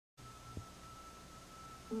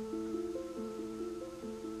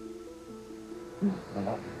I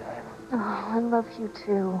love you, Diana. Oh, I love you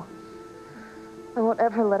too. I won't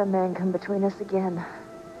ever let a man come between us again.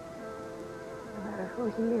 No matter who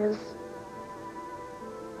he is.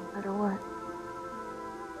 No matter what.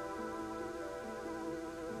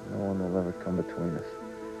 No one will ever come between us.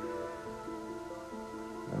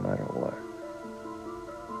 No matter what.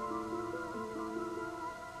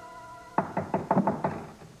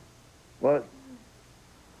 What?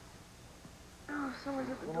 Oh, someone's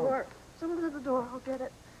at the door. Someone's at the door. I'll get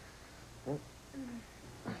it. Huh?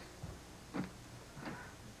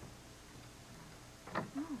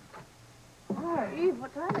 Oh, Eve,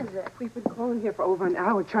 what time is it? We've been calling here for over an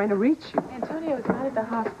hour trying to reach you. Antonio's not at the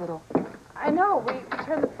hospital. I know. We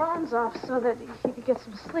turned the phones off so that he could get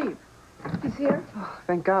some sleep. He's here? Oh,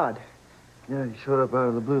 thank God. Yeah, he showed up out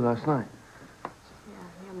of the blue last night. Yeah,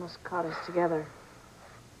 he almost caught us together.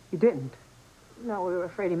 You didn't? No, we were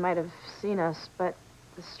afraid he might have seen us, but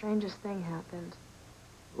the strangest thing happened.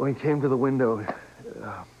 When he came to the window,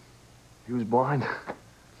 he was blind. He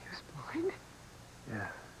was blind? Yeah.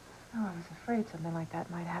 Oh, I was afraid something like that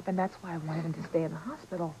might happen. That's why I wanted him to stay in the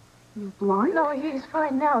hospital. He was blind? No, he's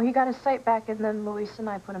fine now. He got his sight back, and then Luis and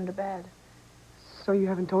I put him to bed. So you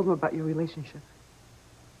haven't told him about your relationship?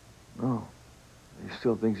 No. He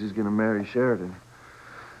still thinks he's going to marry Sheridan.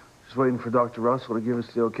 Just waiting for Dr. Russell to give us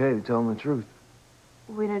the okay to tell him the truth.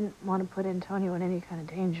 We didn't want to put Antonio in any kind of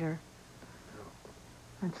danger.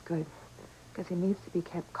 That's good, because he needs to be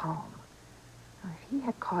kept calm. Now, if he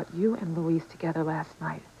had caught you and Luis together last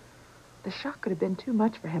night, the shock could have been too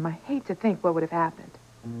much for him. I hate to think what would have happened.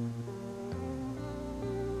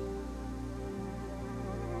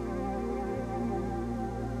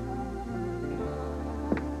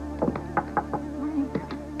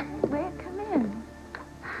 Wait, come in.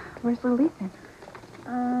 Where's little Ethan?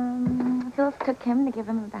 Phyllis took him to give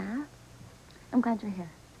him a bath. I'm glad you're here.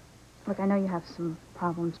 Look, I know you have some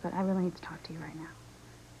problems, but I really need to talk to you right now.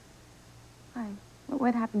 Why?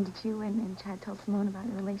 What happened? Did you and Chad tell Simone about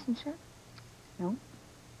your relationship? No,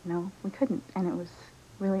 we couldn't, and it was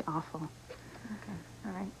really awful. Okay,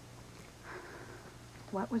 all right.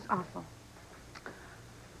 What was awful?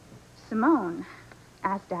 Simone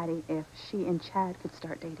asked Daddy if she and Chad could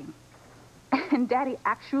start dating. And Daddy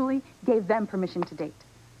actually gave them permission to date.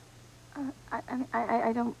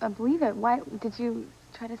 I don't believe it. Why? Did you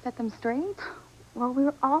try to set them straight? Well, we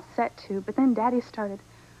were all set to, but then Daddy started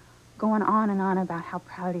going on and on about how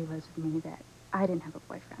proud he was of me that I didn't have a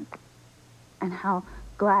boyfriend. And how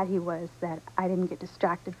glad he was that I didn't get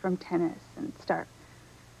distracted from tennis and start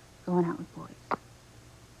going out with boys.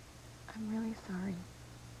 I'm really sorry.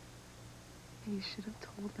 You should have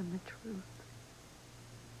told them the truth.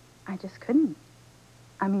 I just couldn't.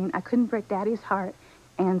 I mean, I couldn't break Daddy's heart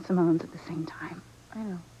and Simone's at the same time. I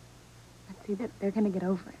know. But see, they're going to get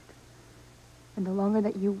over it. And the longer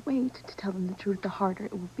that you wait to tell them the truth, the harder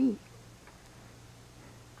it will be.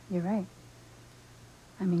 You're right.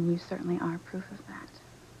 I mean, you certainly are proof of that.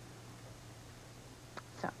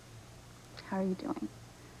 So, how are you doing?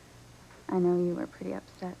 I know you were pretty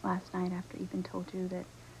upset last night after Ethan told you that,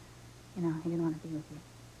 you know, he didn't want to be with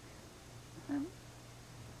you.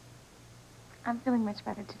 I'm feeling much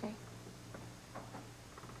better today.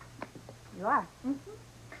 You are? Mm-hmm.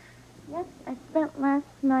 Yes, I spent last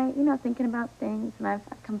night, you know, thinking about things, and I've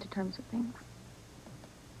come to terms with things.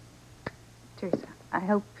 Teresa, I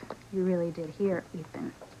hope you really did hear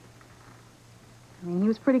Ethan. I mean, he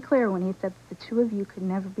was pretty clear when he said that the two of you could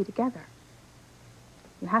never be together.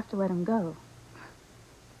 You have to let him go.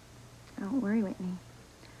 Don't worry, Whitney.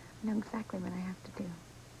 I know exactly what I have to do.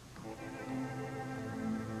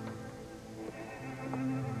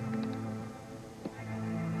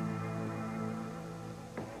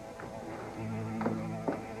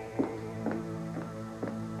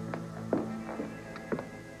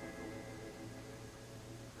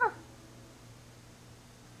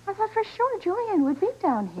 I thought for sure Julian would be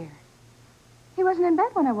down here. He wasn't in bed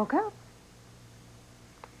when I woke up.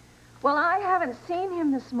 Well, I haven't seen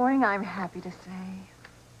him this morning, I'm happy to say.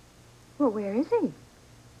 Well, where is he?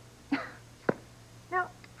 Now,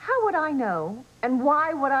 how would I know? And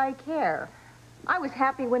why would I care? I was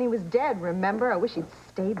happy when he was dead, remember? I wish he'd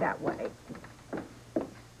stayed that way.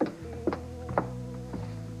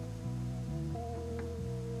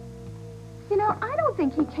 You know, I don't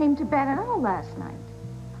think he came to bed at all last night.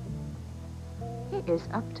 He is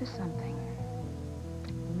up to something.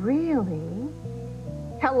 Really?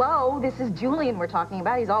 Hello, this is Julian we're talking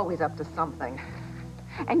about. He's always up to something.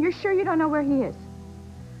 And you're sure you don't know where he is?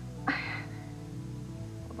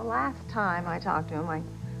 Well, the last time I talked to him, I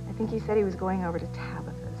think he said he was going over to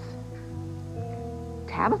Tabitha's.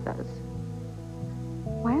 Tabitha's.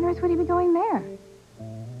 Why on earth would he be going there?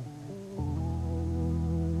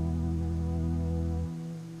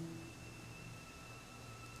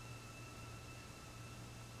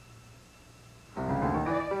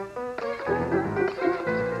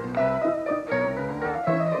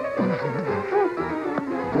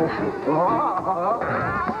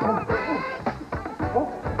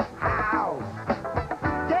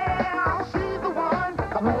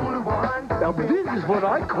 Now, this is what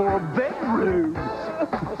I call bedrooms.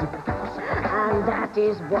 And that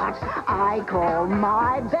is what I call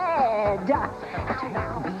my bed. Take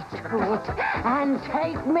me to it and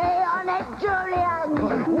take me on it, Julian.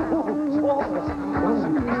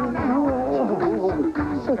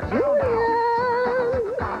 Julian.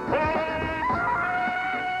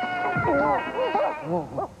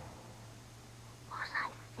 What was I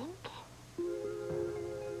thinking?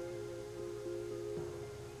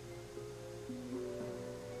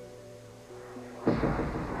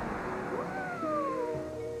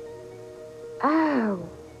 Oh,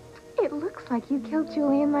 it looks like you killed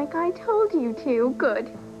Julian like I told you to.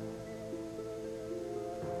 Good.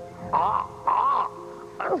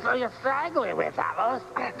 So you're strangling with Alice?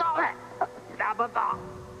 Stop it! Tabitha.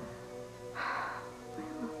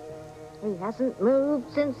 He hasn't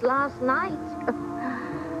moved since last night.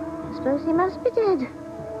 I suppose he must be dead.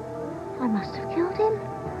 I must have killed him.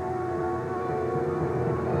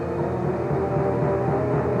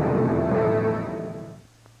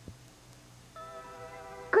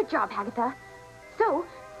 Good job, Agatha. So,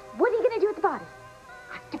 what are you going to do with the body?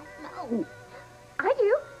 I don't know. I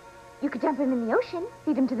do. You could dump him in the ocean,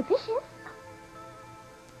 feed him to the fishes.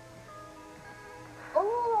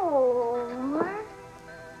 Or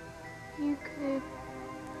you could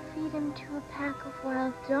feed him to a pack of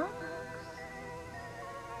wild dogs.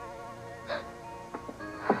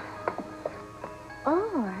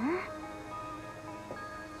 Or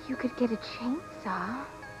you could get a chainsaw,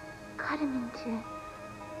 cut him into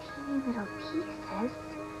teeny little pieces,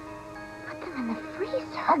 put them in the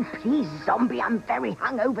freezer. Oh, please, Zombie, I'm very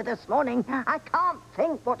hungover this morning. I can't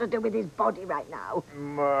think what to do with his body right now.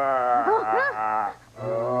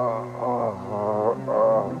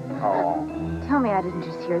 Tell me I didn't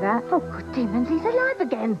just hear that. Oh, good demons, he's alive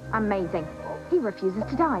again. Amazing. He refuses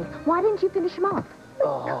to die. Why didn't you finish him off?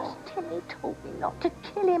 Because Timmy told me not to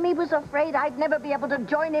kill him. He was afraid I'd never be able to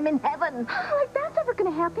join him in heaven. Like that's ever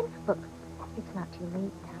gonna happen. Look, it's not too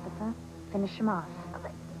late, Tabitha. Finish him off.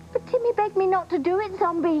 But Timmy begged me not to do it,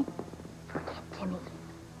 Zombie. Forget Timmy.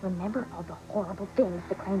 Remember all the horrible things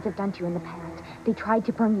the Cranes have done to you in the past. They tried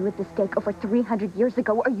to burn you at the stake over 300 years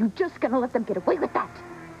ago. Are you just gonna let them get away with that?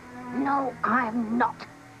 No, I'm not.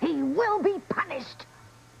 He will be punished.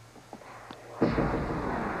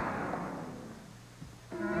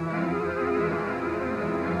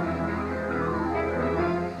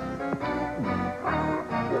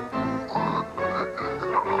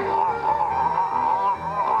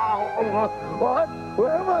 What?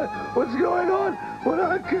 Where am I? What's going on? What?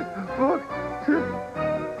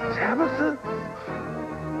 Tabitha?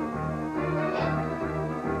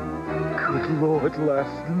 Good Lord,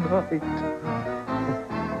 last night.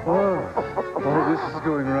 Oh, this is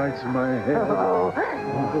going right to my head. Oh,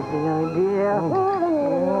 dear.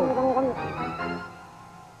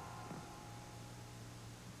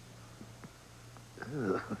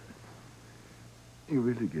 You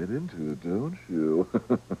really get into it, don't you?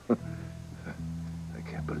 I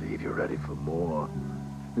can't believe you're ready for more.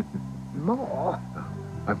 More?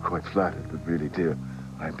 I'm quite flattered, but really, dear,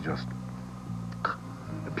 I'm just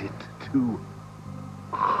a bit too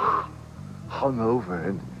hungover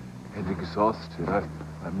and exhausted.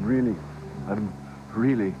 I'm really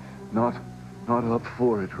not up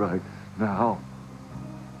for it right now.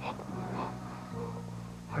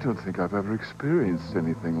 I don't think I've ever experienced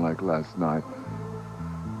anything like last night.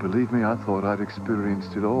 Believe me, I thought I'd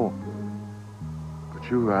experienced it all. But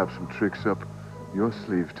you have some tricks up your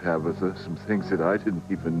sleeve, Tabitha. Some things that I didn't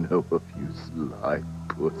even know of, you sly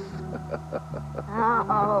puss.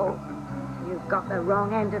 Oh, you've got the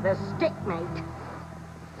wrong end of the stick, mate.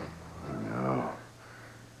 No.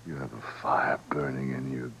 You have a fire burning in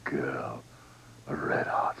you, girl. A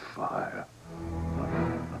red-hot fire.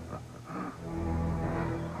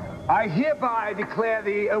 I hereby declare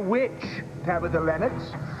thee a witch, Tabitha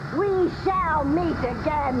Lennox. We shall meet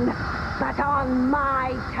again, but on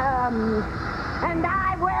my terms. And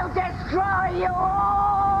I will destroy you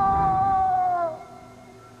all!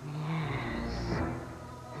 Yes.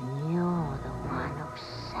 And you're the one who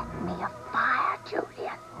set me afire,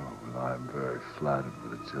 Julian. Oh, well, I'm very flattered,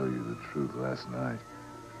 but to tell you the truth, last night,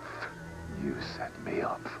 you set me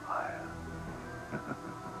on fire.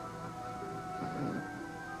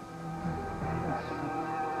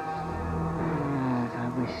 I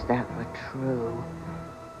wish that were true.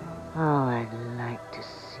 Oh, I'd like to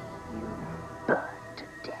see you burn to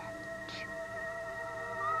death.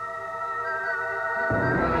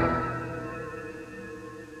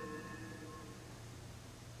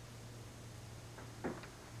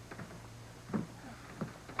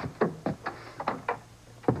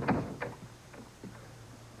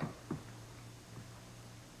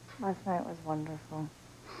 Last night was wonderful.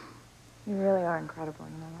 You really are incredible,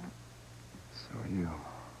 you know that? So are you.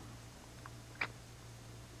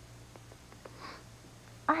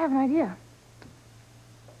 I have an idea.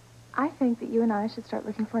 I think that you and I should start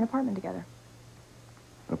looking for an apartment together.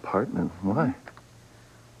 Apartment? Why?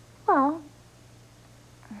 Well,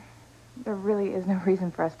 there really is no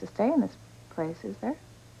reason for us to stay in this place, is there?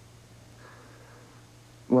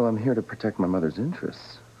 Well, I'm here to protect my mother's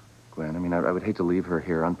interests, Gwen. I mean, I would hate to leave her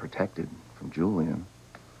here unprotected from Julian.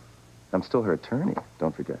 I'm still her attorney,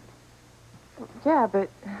 don't forget. Yeah, but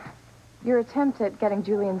your attempt at getting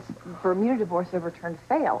Julian's Bermuda divorce overturned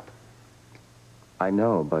failed. I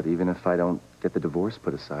know, but even if I don't get the divorce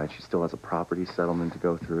put aside, she still has a property settlement to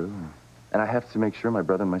go through. And I have to make sure my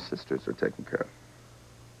brother and my sisters are taken care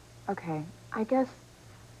of. Okay, I guess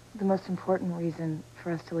the most important reason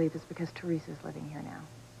for us to leave is because Teresa's living here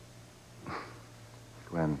now.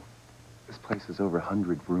 Gwen, this place has over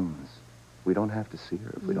 100 rooms. We don't have to see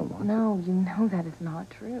her if we don't want to. No, you know that is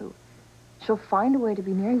not true. She'll find a way to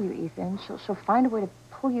be near you, Ethan. She'll find a way to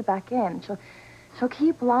pull you back in. She'll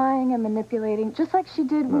keep lying and manipulating, just like she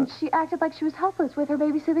did when she acted like she was helpless with her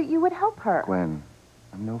baby so that you would help her. Gwen,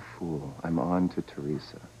 I'm no fool. I'm on to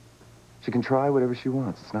Teresa. She can try whatever she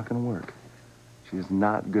wants. It's not going to work. She is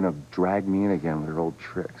not going to drag me in again with her old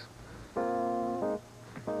tricks.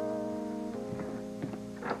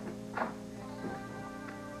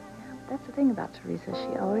 That's the thing about Teresa.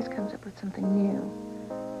 She always comes up with something new.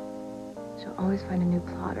 She'll always find a new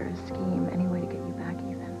plot or a scheme, any way to get you back,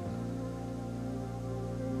 Ethan.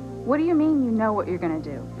 What do you mean you know what you're going to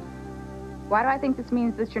do? Why do I think this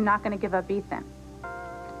means that you're not going to give up Ethan?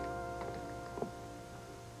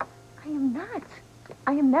 I am not.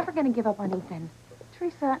 I am never going to give up on Ethan.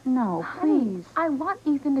 Teresa, no, Honey, please. I want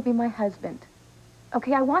Ethan to be my husband.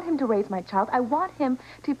 Okay, I want him to raise my child. I want him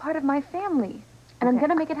to be part of my family. And I'm Okay. going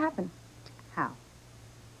to make it happen. How?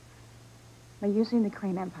 By using the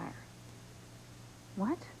Crane Empire.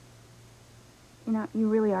 What? You know, you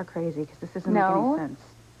really are crazy because this doesn't make any sense.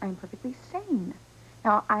 I'm perfectly sane.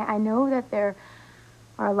 Now, I know that there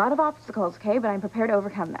are a lot of obstacles, okay, but I'm prepared to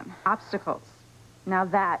overcome them. Obstacles. Now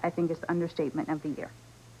that, I think, is the understatement of the year.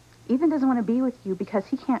 Ethan doesn't want to be with you because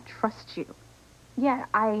he can't trust you. Yeah,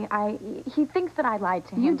 he thinks that I lied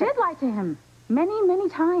to him. You did lie to him. Many, many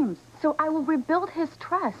times. So I will rebuild his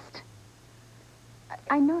trust.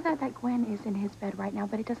 I know that Gwen is in his bed right now,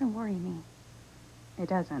 but it doesn't worry me. It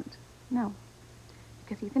doesn't. No.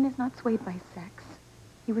 Because Ethan is not swayed by sex.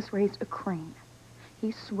 He was raised a Crane.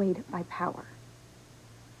 He's swayed by power.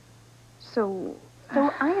 So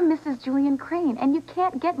I am Mrs. Julian Crane, and you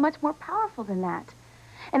can't get much more powerful than that.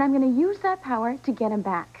 And I'm going to use that power to get him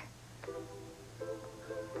back.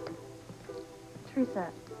 Teresa,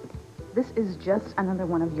 this is just another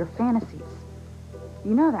one of your fantasies.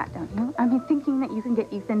 You know that, don't you? I mean, thinking that you can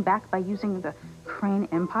get Ethan back by using the Crane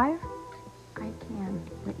Empire? I can,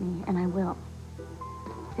 Whitney, and I will.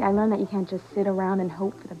 See, I learned that you can't just sit around and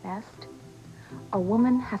hope for the best. A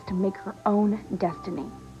woman has to make her own destiny.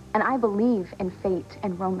 And I believe in fate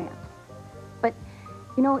and romance. But,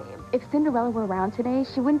 you know, if Cinderella were around today,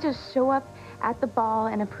 she wouldn't just show up at the ball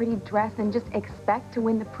in a pretty dress and just expect to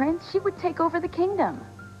win the prince. She would take over the kingdom.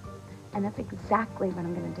 And that's exactly what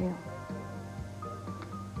I'm going to do.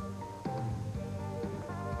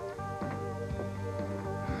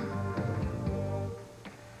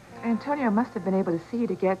 Antonio must have been able to see you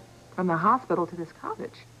to get from the hospital to this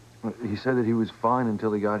cottage. Well, he said that he was fine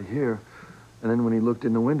until he got here. And then when he looked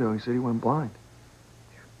in the window, he said he went blind.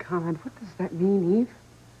 God, what does that mean, Eve?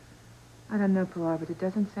 I don't know, Pilar, but it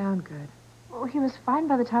doesn't sound good. Well, he was fine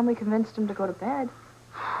by the time we convinced him to go to bed.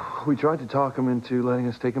 We tried to talk him into letting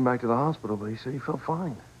us take him back to the hospital, but he said he felt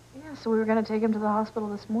fine. Yeah, so we were going to take him to the hospital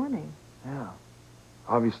this morning. Yeah.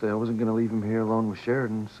 Obviously, I wasn't going to leave him here alone with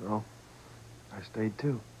Sheridan, so I stayed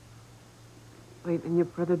too. Wait, and your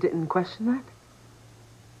brother didn't question that?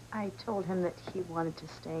 I told him that he wanted to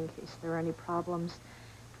stay in case there were any problems,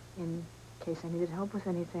 in case I needed help with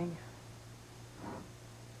anything.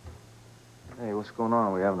 Hey, what's going on?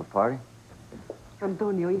 Are we having a party?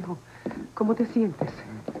 Antonio, hijo, ¿cómo te sientes?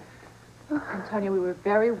 Antonio, we were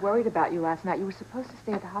very worried about you last night. You were supposed to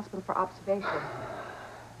stay at the hospital for observation.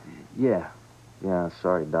 Yeah. Yeah,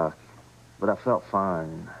 sorry, Doc. But I felt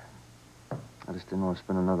fine. I just didn't want to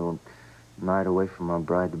spend another night away from my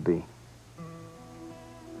bride-to-be.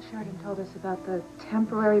 Sheridan told us about the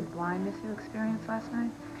temporary blindness you experienced last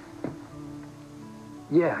night.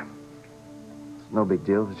 Yeah. It's no big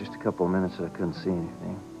deal. It was just a couple of minutes that I couldn't see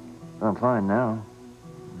anything. But I'm fine now.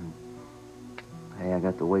 Hey, I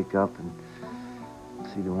got to wake up and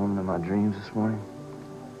see the woman of my dreams this morning.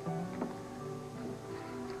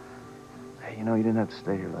 Hey, you know, you didn't have to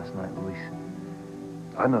stay here last night, Luis.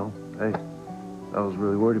 I know. Hey, I was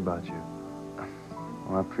really worried about you.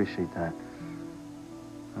 Well, I appreciate that.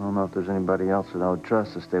 I don't know if there's anybody else that I would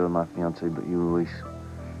trust to stay with my fiancée but you, Luis.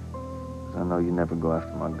 'Cause I know you never go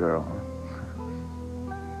after my girl, huh?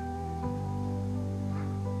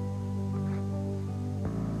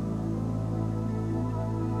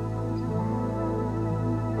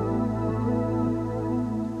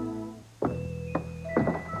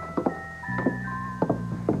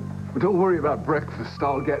 Don't worry about breakfast.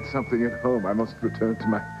 I'll get something at home. I must return to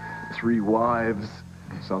my 3 wives.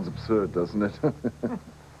 Sounds absurd, doesn't it?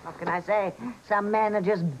 What can I say? Some men are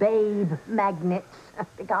just babe magnets.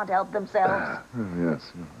 They can't help themselves.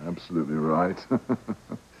 Yes, you're absolutely right.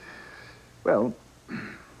 Well,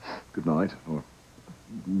 good night, or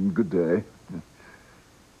good day.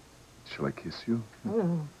 Shall I kiss you?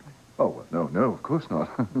 Mm. Oh, well, no, of course not.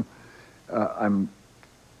 I'm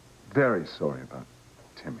very sorry about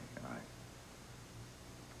Timmy.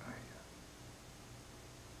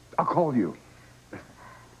 I'll call you.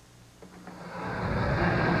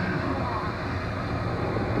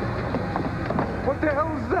 What the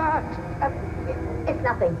hell's that? It's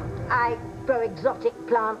nothing. I grow exotic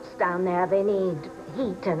plants down there. They need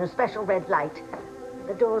heat and a special red light.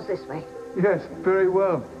 The door's this way. Yes, very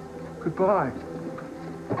well. Goodbye.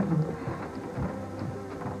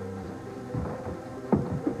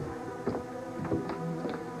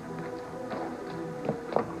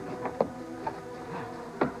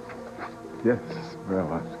 Yes,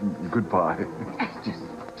 well, goodbye.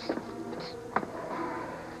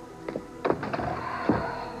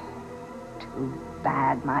 Too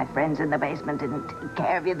bad my friends in the basement didn't take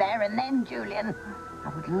care of you there and then, Julian. I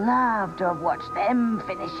would love to have watched them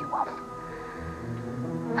finish you off.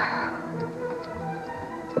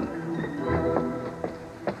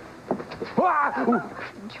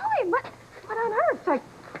 Julian, what on earth?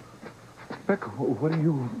 Becca, what are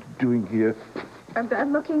you doing here?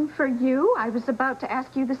 I'm looking for you. I was about to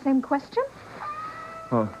ask you the same question.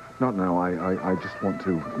 Not now. I just want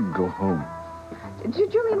to go home.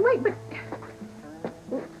 Julian, wait, but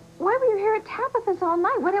why were you here at Tabitha's all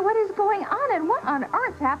night? What is going on, and what on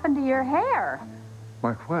earth happened to your hair?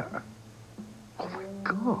 My what? Oh, my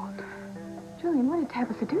God. Julian, what did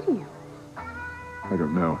Tabitha do to you? I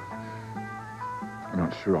don't know. I'm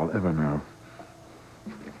not sure I'll ever know.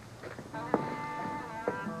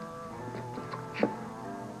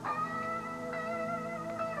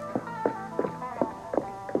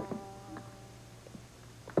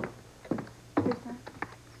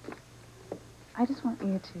 I just want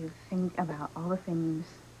you to think about all the things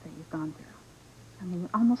that you've gone through. I mean, you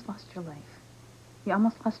almost lost your life. You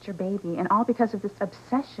almost lost your baby, and all because of this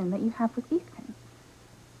obsession that you have with Ethan.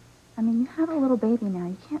 I mean, you have a little baby now.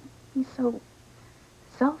 You can't be so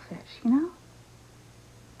selfish, you know?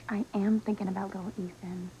 I am thinking about little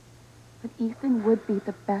Ethan. But Ethan would be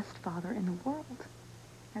the best father in the world.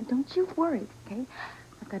 Now, don't you worry, okay?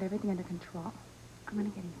 I've got everything under control. I'm going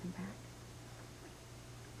to get Ethan back.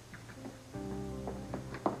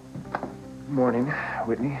 Morning,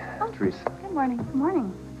 Whitney. Oh, Teresa. Good morning. Good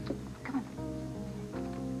morning. Come on.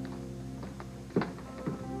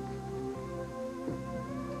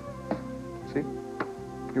 See?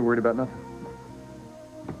 You're worried about nothing.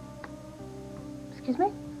 Excuse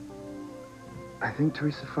me? I think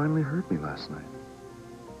Teresa finally heard me last night.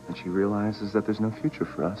 And she realizes that there's no future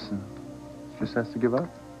for us, and she just has to give up.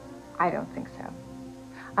 I don't think so.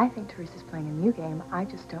 I think Teresa's playing a new game. I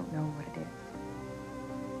just don't know what it is.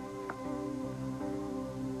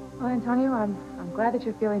 Well, Antonio, I'm glad that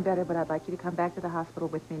you're feeling better, but I'd like you to come back to the hospital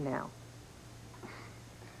with me now.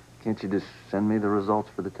 Can't you just send me the results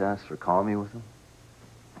for the tests or call me with them?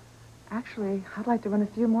 Actually, I'd like to run a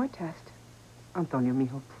few more tests. Antonio,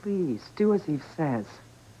 mijo, please, do as Eve says.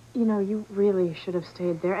 You know, you really should have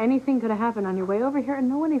stayed there. Anything could have happened on your way over here, and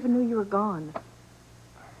no one even knew you were gone.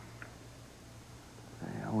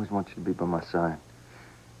 I always want you to be by my side.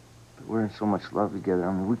 But we're in so much love together.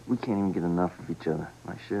 I mean, we can't even get enough of each other.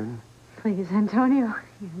 Right, Sheridan? Please, Antonio,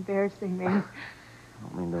 you're embarrassing me. I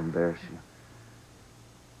don't mean to embarrass you.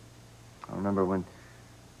 I remember when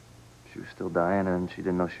she was still Diana and she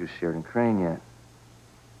didn't know she was Sheridan Crane yet.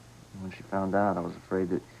 And when she found out, I was afraid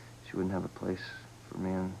that she wouldn't have a place for me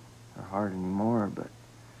in her heart anymore, but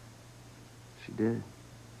she did.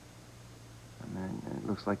 And then it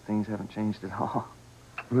looks like things haven't changed at all.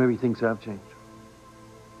 Maybe things have changed.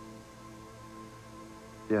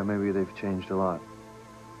 Yeah, maybe they've changed a lot.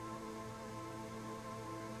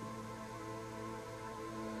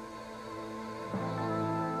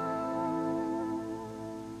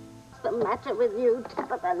 What's the matter with you,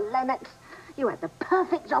 Tabitha Lennox? You had the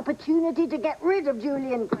perfect opportunity to get rid of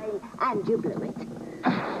Julian Crane, and you blew it.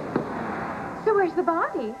 So where's the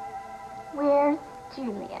body? Where's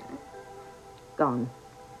Julian? Gone.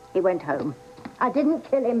 He went home. I didn't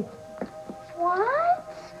kill him.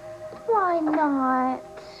 What? Why not?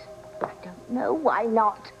 I don't know why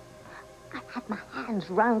not. I had my hands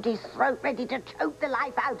round his throat, ready to choke the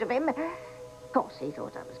life out of him. Of course, he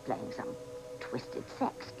thought I was playing some twisted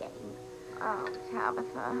sex game. Oh,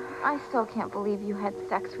 Tabitha, I still can't believe you had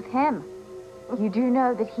sex with him. You do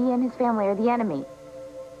know that he and his family are the enemy.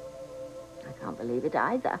 I can't believe it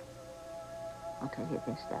either. I'll tell you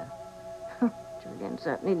this, though. Julian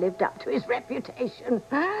certainly lived up to his reputation.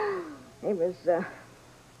 He was,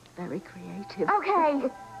 very creative. Okay.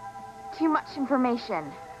 Too much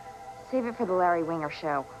information. Save it for the Larry Winger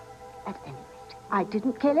show. At any rate, I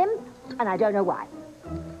didn't kill him, and I don't know why.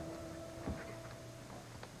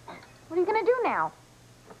 What are you going to do now?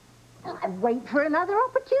 I wait for another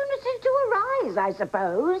opportunity to arise, I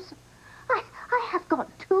suppose. I have got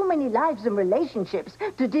too many lives and relationships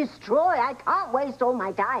to destroy. I can't waste all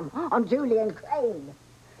my time on Julian Crane.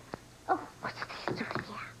 Oh, what's this doing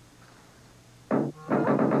here?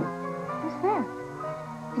 Who's there?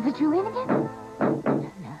 Is it Julian again?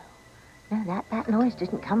 No, that noise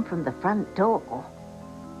didn't come from the front door.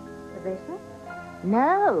 The basement?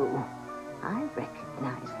 No. I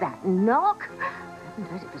recognize that knock. I haven't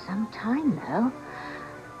heard it for some time, though.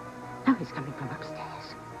 No, it's coming from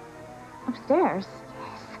upstairs. Upstairs?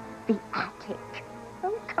 Yes, the attic.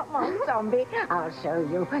 Oh, come on, zombie. I'll show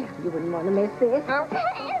you. You wouldn't want to miss this.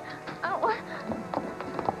 Okay. Oh.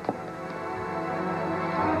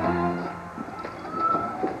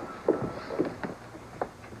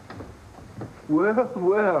 Well,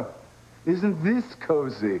 well, isn't this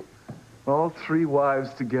cozy? All three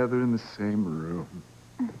wives together in the same room.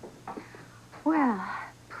 Well,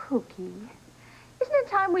 Pookie, isn't it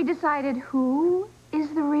time we decided who is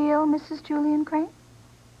the real Mrs. Julian Crane?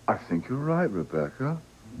 I think you're right, Rebecca.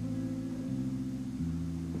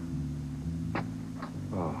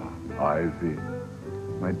 Oh, Ivy.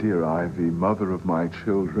 My dear Ivy, mother of my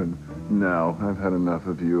children. Now, I've had enough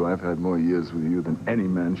of you. I've had more years with you than any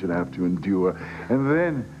man should have to endure. And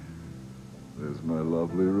then, there's my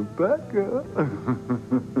lovely Rebecca.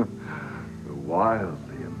 The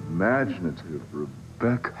wildly imaginative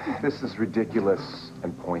Rebecca. This is ridiculous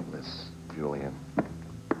and pointless, Julian.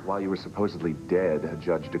 While you were supposedly dead, a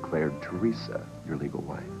judge declared Teresa your legal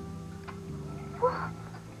wife.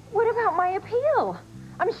 What about my appeal?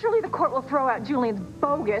 I mean, surely the court will throw out Julian's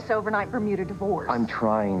bogus overnight Bermuda divorce. I'm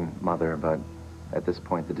trying, Mother, but at this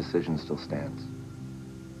point, the decision still stands.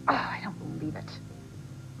 Oh, I don't believe it.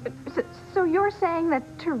 So you're saying that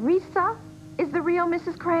Teresa is the real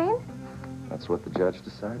Mrs. Crane? That's what the judge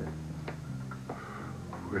decided.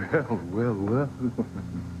 Well.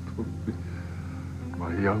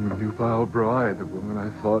 My young nubile bride, the woman I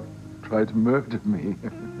thought tried to murder me.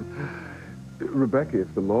 Rebecca,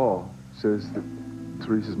 if the law says that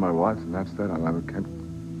Teresa's my wife, and that's that, I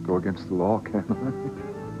can't go against the law, can I?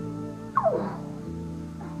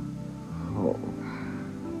 Oh,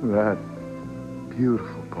 that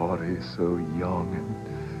beautiful body, so young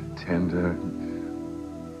and tender.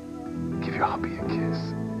 Give your hubby a kiss.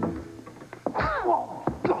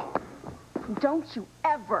 Don't you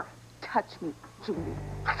ever touch me, Julie.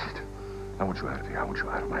 I want you out of here. I want you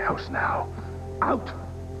out of my house now. Out!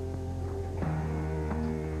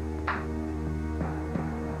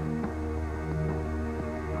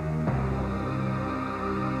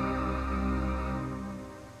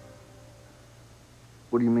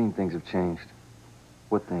 What do you mean things have changed?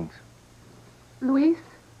 What things? Luis?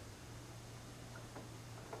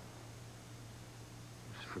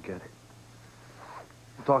 Just forget it.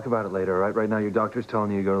 We'll talk about it later, all right? Right now, your doctor's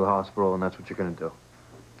telling you to go to the hospital, and that's what you're going to do.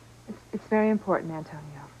 It's very important,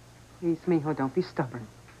 Antonio. Please, mijo, don't be stubborn.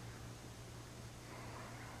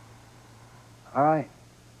 All right.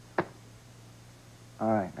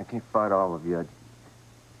 All right, I can't fight all of you.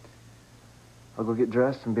 I'll go get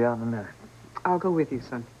dressed and be out in a minute. I'll go with you,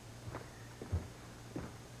 son.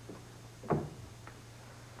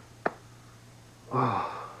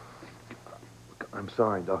 Oh.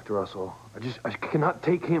 sorry, Dr. Russell. I cannot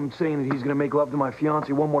take him saying that he's gonna make love to my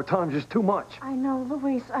fiancée one more time. It's just too much. I know,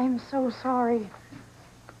 Luis. I'm so sorry.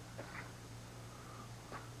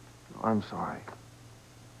 I'm sorry.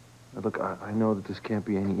 Now, look, I know that this can't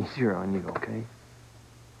be any easier on you, okay?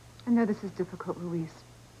 I know this is difficult, Luis.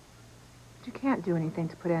 But you can't do anything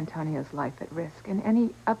to put Antonio's life at risk. And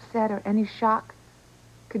any upset or any shock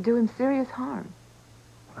could do him serious harm.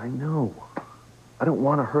 I know. I don't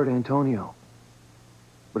want to hurt Antonio.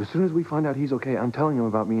 But as soon as we find out he's okay, I'm telling him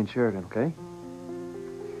about me and Sheridan, okay?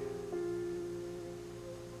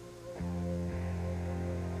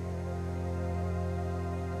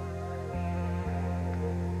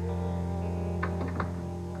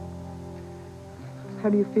 How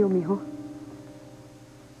do you feel, mijo?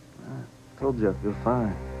 I told you I feel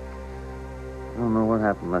fine. I don't know what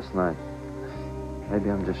happened last night. Maybe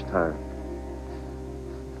I'm just tired.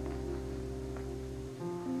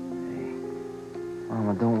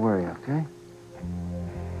 Mama, don't worry, okay?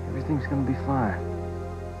 Everything's gonna be fine.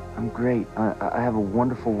 I'm great. I have a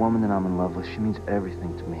wonderful woman that I'm in love with. She means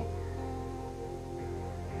everything to me.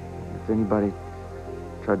 If anybody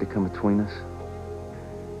tried to come between us,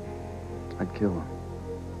 I'd kill them.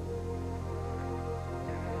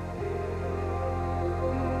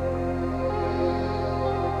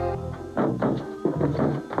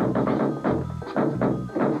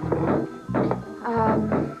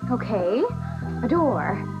 Okay. A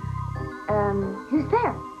door. Who's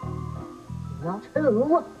there? Not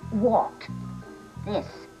who, what? This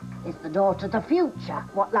is the door to the future.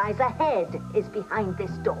 What lies ahead is behind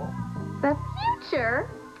this door. The future?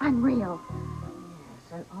 Unreal.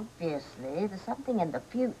 Yes, and obviously there's something in the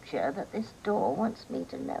future that this door wants me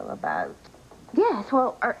to know about. Yes,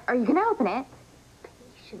 well, are you gonna open it?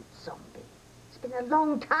 Patient zombie. It's been a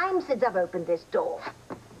long time since I've opened this door.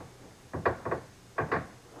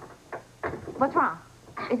 What's wrong?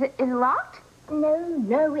 Is it locked?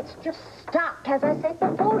 No, it's just stuck. As I said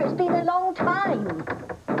before, it's been a long time.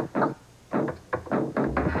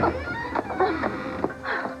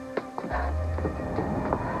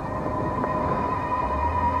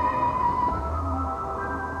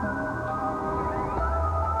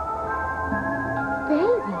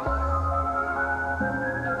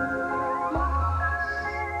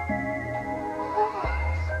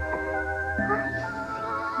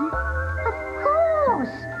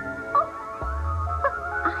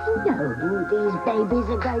 Who these babies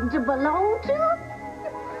are going to belong to?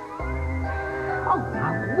 Oh,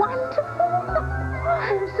 how wonderful!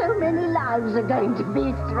 Oh, so many lives are going to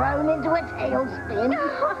be thrown into a tailspin.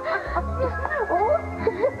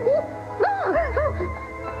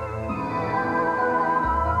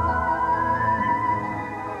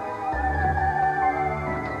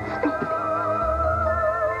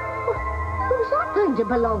 Who's that going to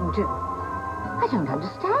belong to? I don't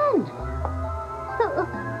understand.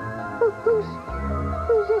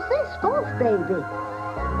 Whose is this fourth baby?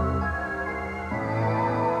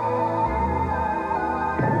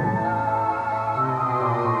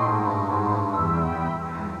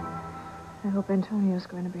 I hope Antonio's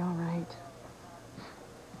going to be all right.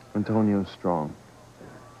 Antonio's strong,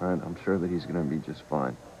 right? I'm sure that he's going to be just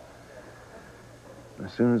fine.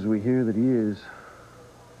 As soon as we hear that he is,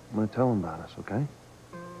 I'm going to tell him about us, okay?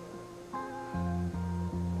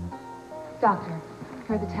 Doctor,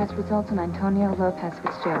 here are the test results on Antonio Lopez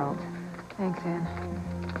Fitzgerald. Thanks, Anne.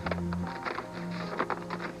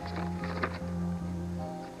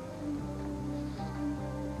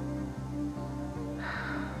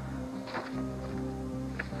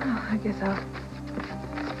 Oh, I guess I'll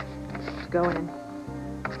go in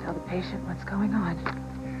and tell the patient what's going on.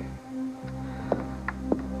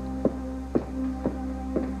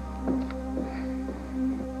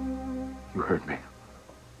 You heard me.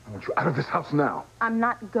 I want you out of this house now. I'm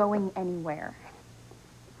not going anywhere.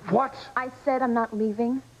 What? I said I'm not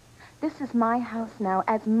leaving. This is my house now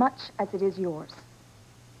as much as it is yours.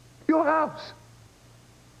 Your house?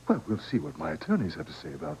 Well, we'll see what my attorneys have to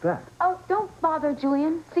say about that. Oh, don't bother,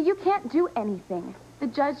 Julian. See, you can't do anything. The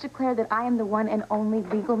judge declared that I am the one and only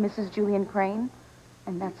legal Mrs. Julian Crane,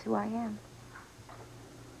 and that's who I am.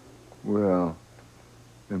 Well,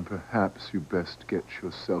 then perhaps you best get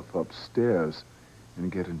yourself upstairs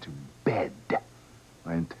and get into bed.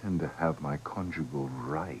 I intend to have my conjugal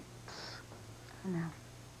rights. Now,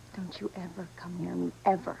 don't you ever come near me,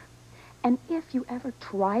 ever. And if you ever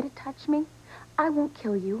try to touch me, I won't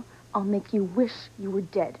kill you. I'll make you wish you were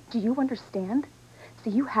dead. Do you understand? See,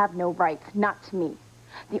 you have no rights, not to me.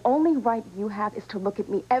 The only right you have is to look at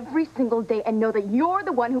me every single day and know that you're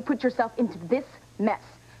the one who put yourself into this mess.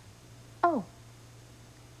 Oh.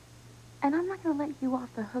 And I'm not going to let you off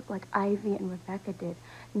the hook like Ivy and Rebecca did.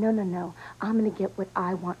 No, no, no. I'm going to get what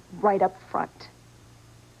I want right up front.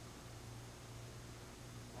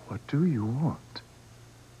 What do you want?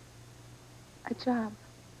 A job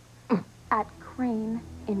at Crane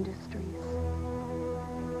Industries.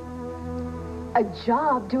 A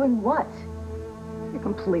job doing what? You're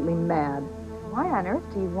completely mad. Why on earth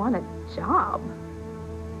do you want a job?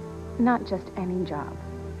 Not just any job.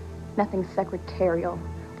 Nothing secretarial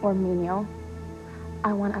or menial.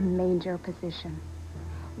 I want a major position.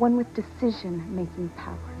 One with decision-making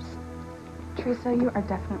powers. Teresa, you are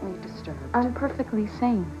definitely disturbed. I'm perfectly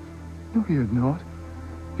sane. No, you're not.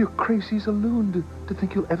 You're crazy as a loon to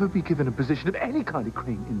think you'll ever be given a position of any kind at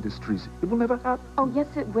Crane Industries. It will never happen. Oh, yes,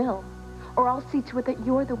 it will. Or I'll see to it that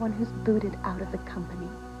you're the one who's booted out of the company.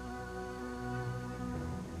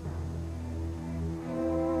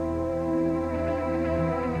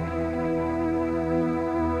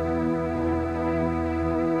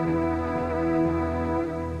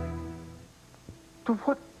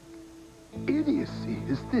 What idiocy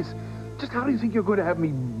is this? Just how do you think you're going to have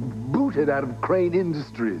me booted out of Crane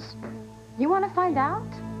Industries? You want to find out?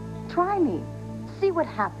 Try me. See what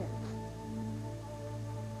happens.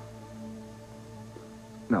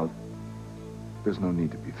 Now, there's no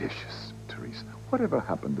need to be vicious, Teresa. Whatever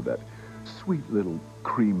happened to that sweet little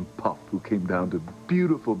cream puff who came down to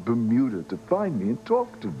beautiful Bermuda to find me and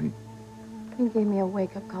talk to me? You gave me a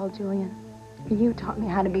wake-up call, Julian. You taught me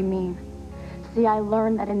how to be mean. See, I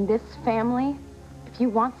learned that in this family, if you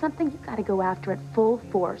want something, you gotta go after it full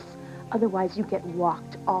force. Otherwise, you get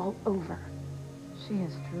walked all over. She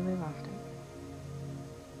has truly lost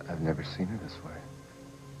it. I've never seen her this way.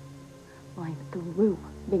 Well, I'm through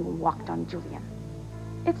being walked on, Julian.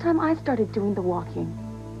 It's time I started doing the walking.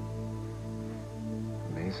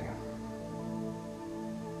 Amazing.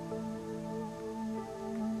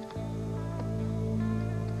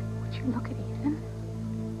 Would you look at Ethan?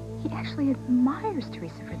 He actually admires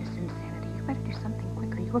Teresa for this insanity. You better do something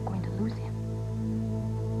quick or you are going to lose him.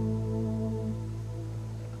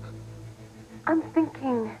 I'm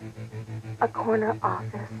thinking a corner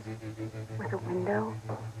office with a window.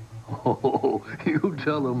 Oh, you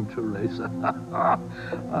tell him, Teresa.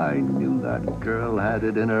 I knew that girl had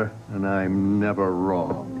it in her, and I'm never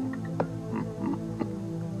wrong.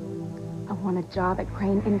 I want a job at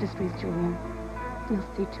Crane Industries, Julian. You'll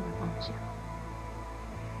see to it, won't you?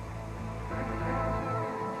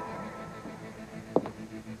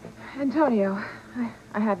 Antonio,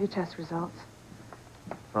 I have your test results.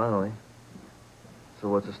 Finally. So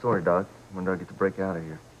what's the story, Doc? When do I get to break out of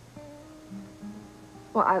here?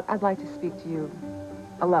 Well, I'd like to speak to you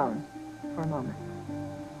alone for a moment.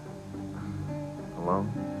 Alone?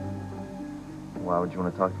 Why would you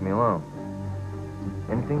want to talk to me alone?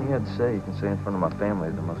 Anything you had to say, you can say in front of my family,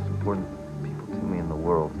 the most important people to me in the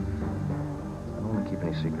world. I don't want to keep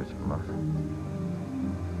any secrets from us.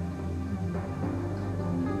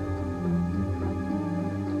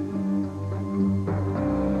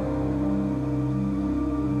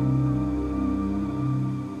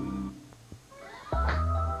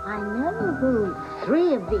 Who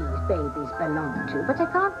 3 of these babies belong to, but I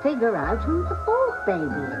can't figure out who the 4th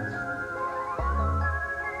baby is.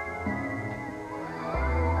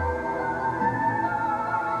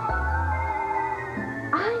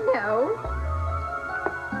 I know.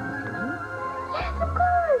 Yes, of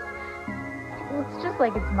course. It looks just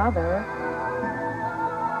like its mother.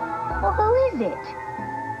 Well, who is it?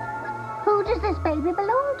 Who does this baby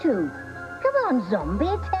belong to? Come on,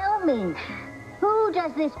 zombie, tell me. Who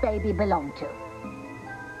does this baby belong to?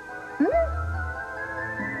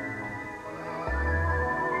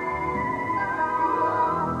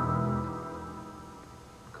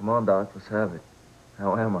 Come on, Doc, let's have it.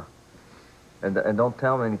 How am I? And don't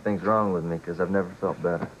tell me anything's wrong with me, because I've never felt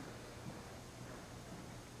better.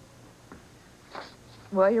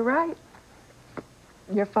 Well, you're right.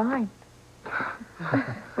 You're fine.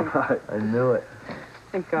 I knew it.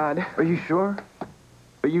 Thank God. Are you sure?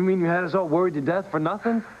 You mean you had us all worried to death for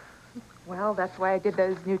nothing? Well, that's why I did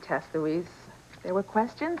those new tests, Louise. There were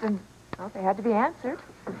questions, and, well, they had to be answered.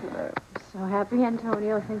 So happy,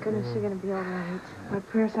 Antonio. Thank goodness you're going to be all right. My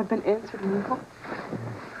prayers have been answered, Mabel.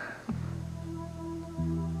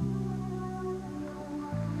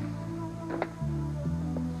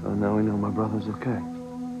 So now we know my brother's okay.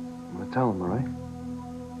 I'm gonna tell him, all right?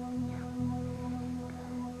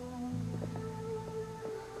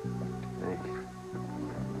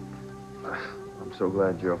 I'm so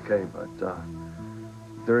glad you're okay, but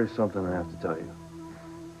there is something I have to tell you.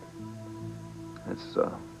 It's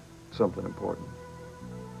something important.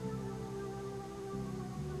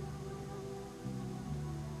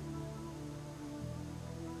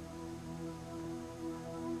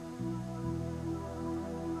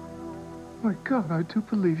 My God, I do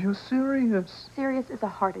believe you're serious. Serious as a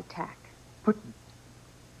heart attack. But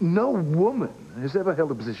no woman has ever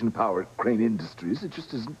held a position of power at Crane Industries. It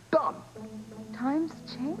just isn't done. Times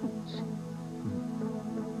change.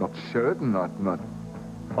 Not Sheridan, not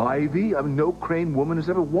Ivy. I mean, no Crane woman has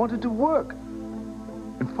ever wanted to work.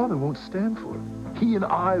 And Father won't stand for it. He and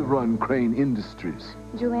I run Crane Industries.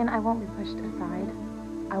 Julian, I won't be pushed aside.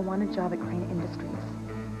 I want a job at Crane Industries.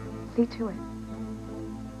 See to it.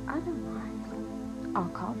 Otherwise, I'll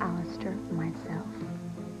call Alistair myself.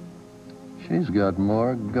 She's got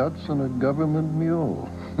more guts than a government mule.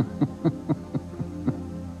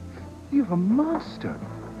 You're a monster.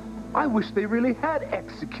 I wish they really had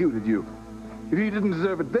executed you. If you didn't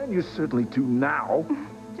deserve it then, you certainly do now.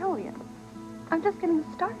 Julian, I'm just getting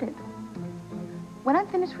started. When I'm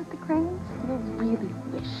finished with the Cranes, you'll really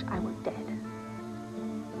wish I were dead.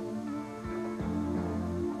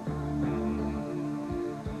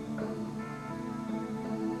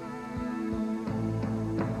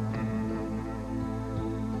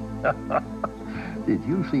 Did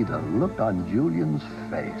you see the look on Julian's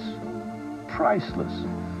face? Priceless.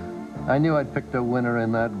 I knew I'd picked a winner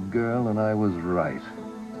in that girl, and I was right.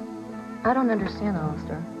 I don't understand,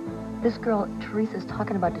 Alistair. This girl, Teresa's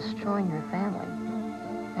talking about destroying your family.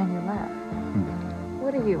 And you laugh.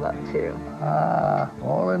 What are you up to?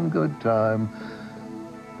 All in good time.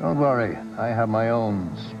 Don't worry. I have my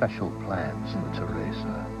own special plans for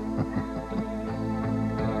Teresa.